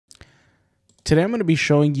Today I'm going to be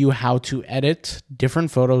showing you how to edit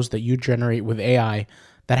different photos that you generate with AI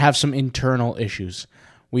that have some internal issues.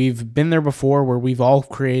 We've been there before where we've all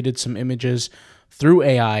created some images through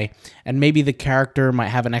AI, and maybe the character might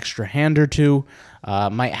have an extra hand or two,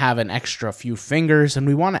 might have an extra few fingers, and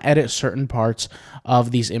we want to edit certain parts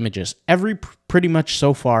of these images. Pretty much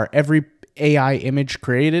so far, every AI image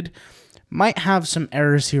created might have some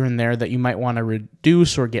errors here and there that you might want to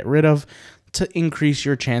reduce or get rid of to increase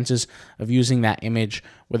your chances of using that image,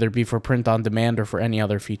 whether it be for print on demand or for any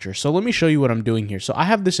other feature. So let me show you what I'm doing here. So I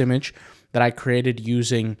have this image that I created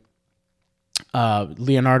using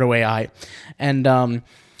Leonardo AI, and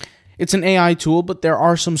it's an AI tool, but there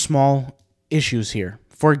are some small issues here.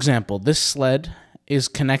 For example, this sled is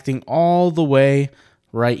connecting all the way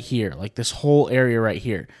right here, like this whole area right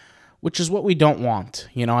here, which is what we don't want.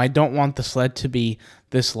 You know, I don't want the sled to be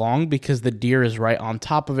this long because the deer is right on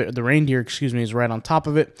top of it. The reindeer, excuse me, is right on top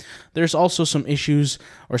of it. There's also some issues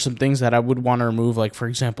or some things that I would want to remove, like for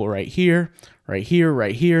example, right here, right here,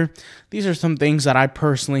 right here. These are some things that I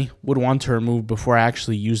personally would want to remove before I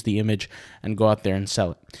actually use the image and go out there and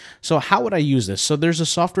sell it. So how would I use this? So there's a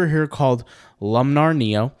software here called Luminar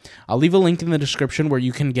Neo. I'll leave a link in the description where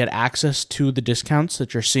you can get access to the discounts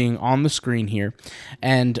that you're seeing on the screen here.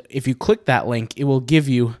 And if you click that link, it will give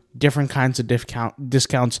you different kinds of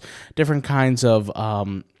discounts, different kinds of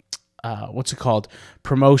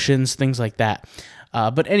promotions, things like that.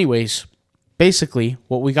 But anyways, basically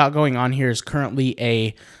what we got going on here is currently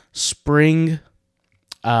a spring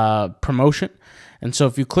promotion. And so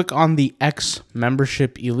if you click on the X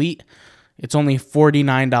membership elite, it's only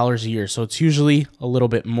 $49 a year. So it's usually a little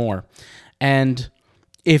bit more. And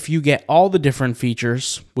if you get all the different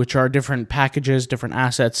features, which are different packages, different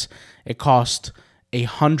assets, it costs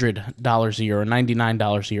 $100 a year or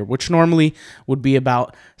 $99 a year, which normally would be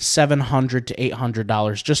about $700 to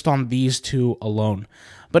 $800 just on these two alone.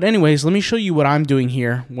 But anyways, let me show you what I'm doing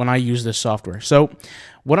here when I use this software. So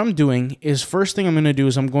what I'm doing is, first thing I'm going to do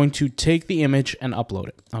is I'm going to take the image and upload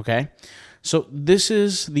it, okay? So this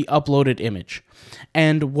is the uploaded image.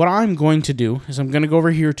 And what I'm going to do is I'm going to go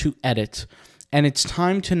over here to edit, and it's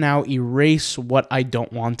time to now erase what I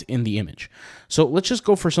don't want in the image. So let's just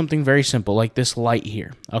go for something very simple like this light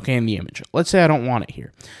here, okay, in the image. Let's say I don't want it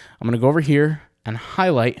here. I'm going to go over here and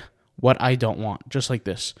highlight what I don't want, just like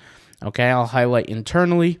this. Okay, I'll highlight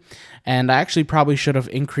internally, and I actually probably should have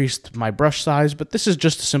increased my brush size, but this is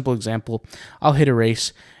just a simple example. I'll hit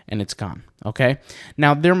erase, and it's gone, okay?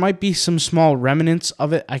 Now, there might be some small remnants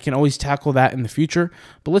of it. I can always tackle that in the future,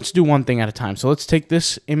 but let's do one thing at a time. So let's take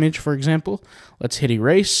this image, for example. Let's hit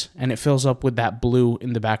erase, and it fills up with that blue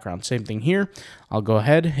in the background. Same thing here. I'll go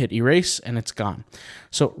ahead, hit erase, and it's gone.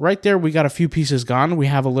 So right there, we got a few pieces gone. We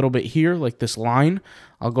have a little bit here, like this line.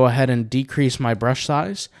 I'll go ahead and decrease my brush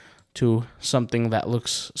size to something that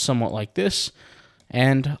looks somewhat like this,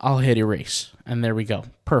 and I'll hit erase, and there we go.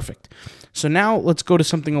 Perfect. So now let's go to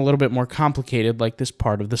something a little bit more complicated, like this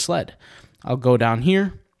part of the sled. I'll go down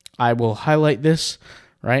here, I will highlight this,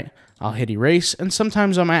 right? I'll hit erase, and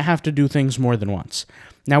sometimes I might have to do things more than once.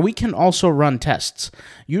 Now we can also run tests.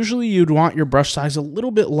 Usually you'd want your brush size a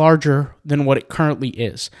little bit larger than what it currently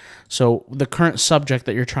is. So the current subject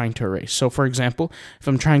that you're trying to erase. So for example, if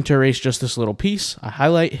I'm trying to erase just this little piece, I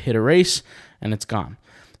highlight, hit erase, and it's gone.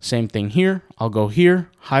 Same thing here. I'll go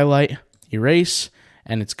here, highlight, erase,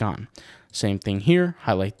 and it's gone. Same thing here.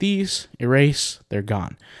 Highlight these, erase, they're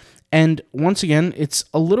gone. And once again, it's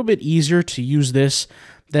a little bit easier to use this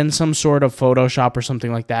than some sort of Photoshop or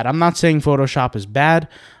something like that. I'm not saying Photoshop is bad.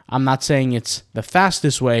 I'm not saying it's the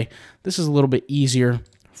fastest way. This is a little bit easier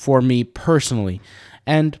for me personally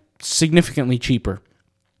and significantly cheaper.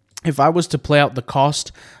 If I was to play out the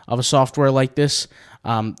cost of a software like this,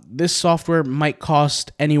 this software might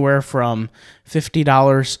cost anywhere from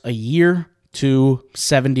 $50 a year to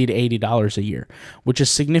 $70 to $80 a year, which is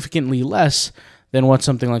significantly less than what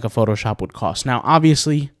something like a Photoshop would cost. Now,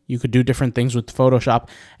 obviously, you could do different things with Photoshop,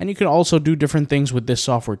 and you can also do different things with this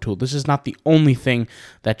software tool. This is not the only thing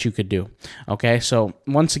that you could do, okay? So,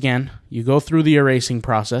 once again, you go through the erasing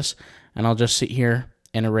process, and I'll just sit here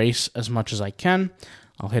and erase as much as I can.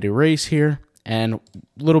 I'll hit erase here, and a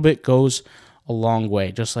little bit goes a long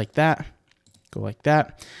way, just like that. Go like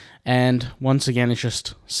that. And once again, it's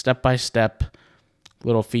just step-by-step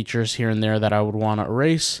little features here and there that I would want to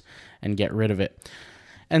erase and get rid of it.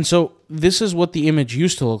 And so this is what the image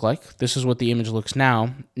used to look like. This is what the image looks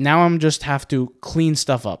now. Now I'm just have to clean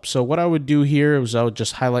stuff up. So what I would do here is I would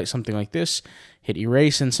just highlight something like this, hit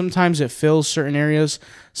erase, and sometimes it fills certain areas,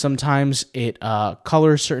 sometimes it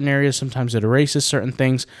colors certain areas, sometimes it erases certain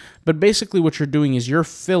things. But basically what you're doing is you're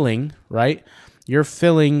filling, right? You're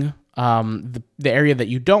filling the area that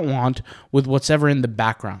you don't want with what's ever in the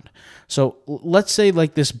background. So let's say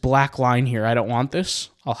like this black line here, I don't want this.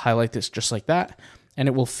 I'll highlight this just like that, and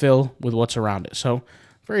it will fill with what's around it. So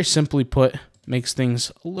very simply put, makes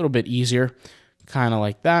things a little bit easier, kind of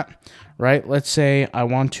like that, right? Let's say I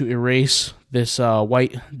want to erase this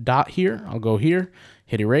white dot here. I'll go here,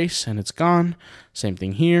 hit erase, and it's gone. Same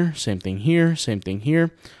thing here, same thing here, same thing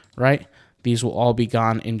here, right? These will all be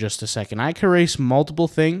gone in just a second. I can erase multiple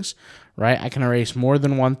things, right? I can erase more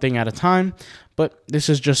than one thing at a time, but this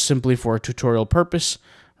is just simply for a tutorial purpose,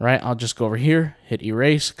 right? I'll just go over here, hit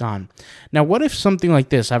erase, gone. Now, what if something like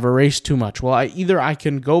this, I've erased too much? Well, either I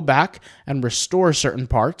can go back and restore certain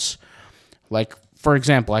parts, like, for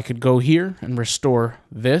example, I could go here and restore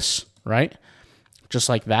this, right? Just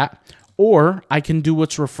like that. Or I can do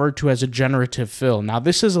what's referred to as a generative fill. Now,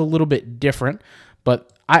 this is a little bit different, but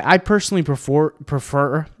I personally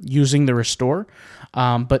prefer using the restore,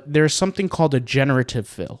 but there's something called a generative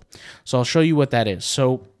fill. So I'll show you what that is.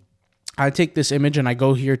 So I take this image and I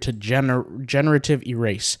go here to generative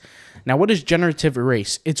erase. Now, what is generative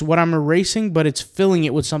erase? It's what I'm erasing, but it's filling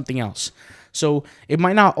it with something else. So it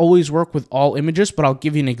might not always work with all images, but I'll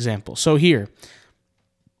give you an example. So here,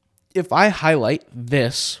 if I highlight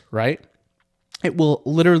this, right, it will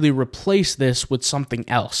literally replace this with something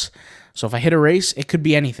else. So if I hit erase, it could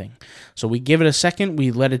be anything. So we give it a second,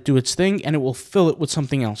 we let it do its thing, and it will fill it with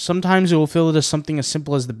something else. Sometimes it will fill it as something as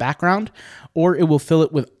simple as the background, or it will fill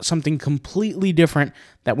it with something completely different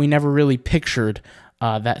that we never really pictured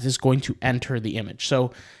that is going to enter the image.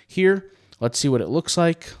 So here, let's see what it looks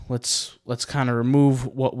like. Let's kind of remove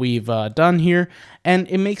what we've done here, and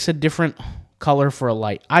it makes a different color for a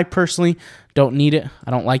light. I personally don't need it.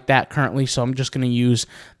 I don't like that currently, so I'm just going to use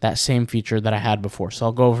that same feature that I had before. So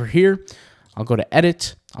I'll go over here, I'll go to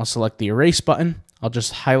edit, I'll select the erase button, I'll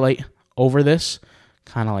just highlight over this,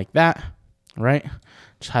 kind of like that, right?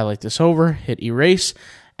 Just highlight this over, hit erase,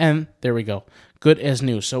 and there we go. Good as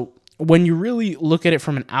new. So when you really look at it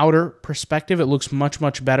from an outer perspective, it looks much,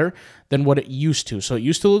 much better than what it used to. So it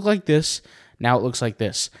used to look like this, now it looks like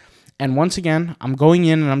this. And once again, I'm going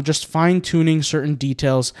in and I'm just fine-tuning certain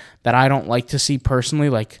details that I don't like to see personally,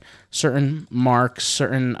 like certain marks,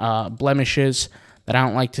 certain blemishes that I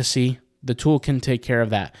don't like to see. The tool can take care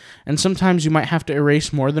of that. And sometimes you might have to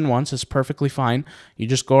erase more than once. It's perfectly fine. You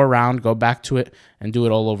just go around, go back to it, and do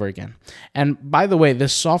it all over again. And by the way,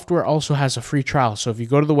 this software also has a free trial. So if you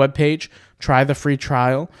go to the webpage, try the free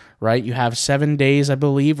trial, right? You have 7 days, I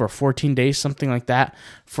believe, or 14 days, something like that,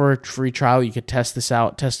 for a free trial. You could test this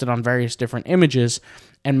out, test it on various different images,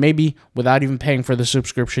 and maybe without even paying for the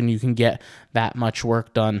subscription, you can get that much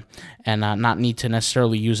work done and not need to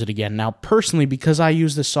necessarily use it again. Now, personally, because I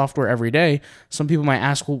use this software every day, some people might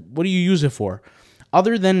ask, well, what do you use it for?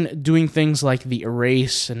 Other than doing things like the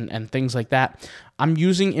erase and things like that, I'm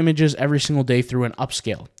using images every single day through an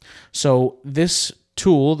upscale. So this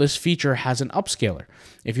tool, this feature has an upscaler.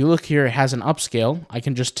 If you look here, it has an upscale. I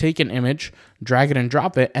can just take an image, drag it and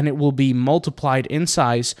drop it, and it will be multiplied in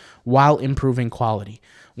size while improving quality.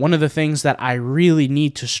 One of the things that I really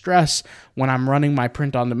need to stress when I'm running my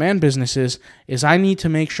print-on-demand businesses is I need to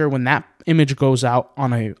make sure when that image goes out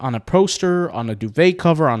on a poster, on a duvet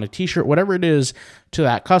cover, on a t-shirt, whatever it is to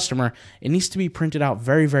that customer, it needs to be printed out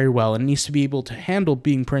very, very well. It needs to be able to handle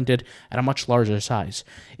being printed at a much larger size.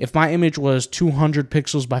 If my image was 200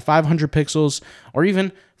 pixels by 500 pixels, or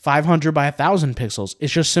even 500 by 1,000 pixels,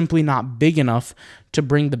 it's just simply not big enough to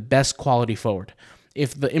bring the best quality forward.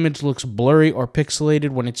 If the image looks blurry or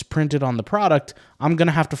pixelated when it's printed on the product, I'm going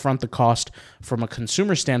to have to front the cost from a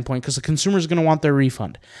consumer standpoint because the consumer is going to want their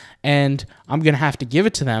refund. And I'm going to have to give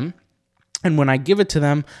it to them. And when I give it to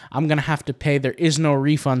them, I'm going to have to pay. There is no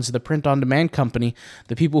refunds. The print-on-demand company,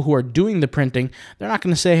 the people who are doing the printing, they're not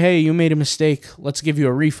going to say, hey, you made a mistake, let's give you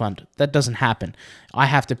a refund. That doesn't happen. I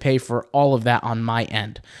have to pay for all of that on my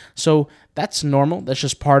end. So that's normal. That's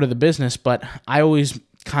just part of the business. But I always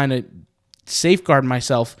kind of safeguard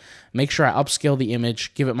myself, make sure I upscale the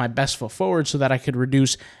image, give it my best foot forward so that I could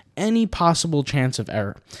reduce any possible chance of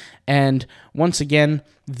error. And once again,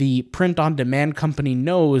 the print-on-demand company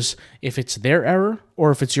knows if it's their error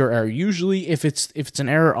or if it's your error. Usually, if it's an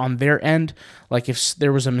error on their end, like if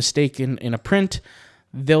there was a mistake in a print,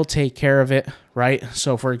 they'll take care of it, right?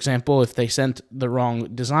 So, for example, if they sent the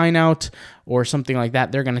wrong design out or something like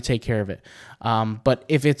that, they're going to take care of it. But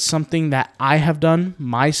if it's something that I have done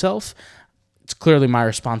myself, it's clearly my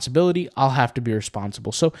responsibility. I'll have to be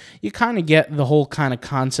responsible. So you kind of get the whole kind of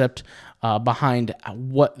concept behind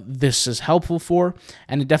what this is helpful for,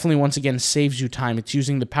 and it definitely, once again, saves you time. It's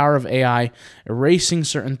using the power of AI, erasing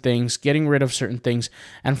certain things, getting rid of certain things,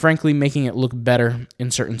 and frankly, making it look better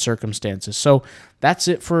in certain circumstances. So that's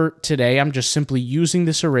it for today. I'm just simply using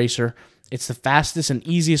this eraser. It's the fastest and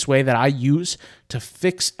easiest way that I use to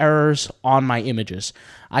fix errors on my images.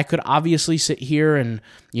 I could obviously sit here and,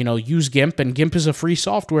 use GIMP, and GIMP is a free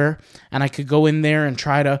software, and I could go in there and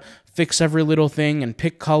try to fix every little thing and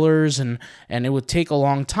pick colors, and it would take a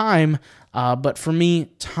long time. But for me,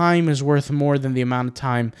 time is worth more than the amount of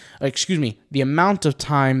time, the amount of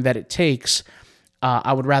time that it takes.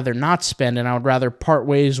 I would rather not spend, and I would rather part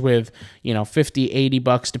ways with, $50,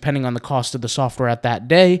 $80, depending on the cost of the software at that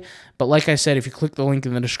day. But like I said, if you click the link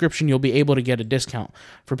in the description, you'll be able to get a discount.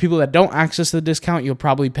 For people that don't access the discount, you'll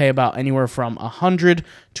probably pay about anywhere from $100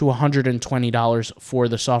 to $120 for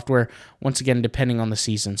the software, once again, depending on the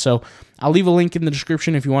season. So I'll leave a link in the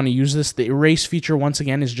description if you want to use this. The erase feature, once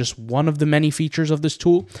again, is just one of the many features of this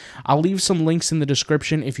tool. I'll leave some links in the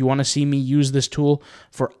description if you want to see me use this tool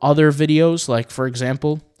for other videos. Like, for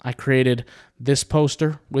example, I created this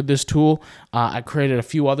poster with this tool. I created a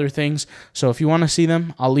few other things. So if you want to see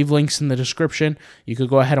them, I'll leave links in the description. You could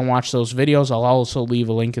go ahead and watch those videos. I'll also leave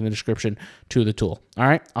a link in the description to the tool. All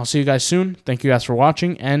right, I'll see you guys soon. Thank you guys for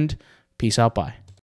watching, and peace out. Bye.